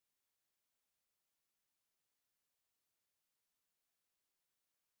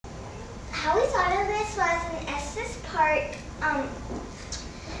how we thought of this was in Estes Park,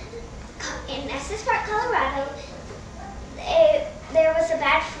 Colorado. There was a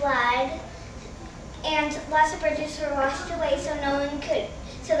bad flood, and lots of bridges were washed away, so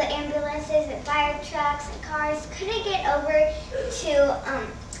so the ambulances and fire trucks and cars couldn't get over to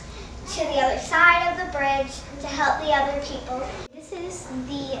the other side of the bridge to help the other people. This is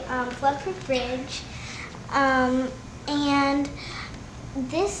the floodproof bridge, and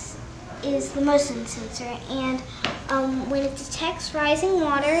this is the motion sensor, and when it detects rising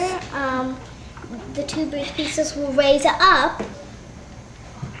water, the two bridge pieces will raise up,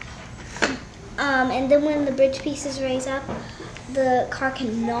 and then when the bridge pieces raise up, the car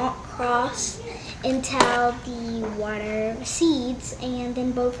cannot cross until the water recedes, and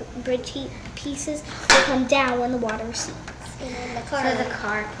then both bridge pieces will come down when the water recedes. And then the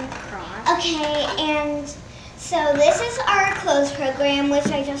car can cross. Okay, and so this is our close program, which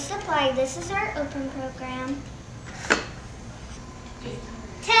I just applied. This is our open program.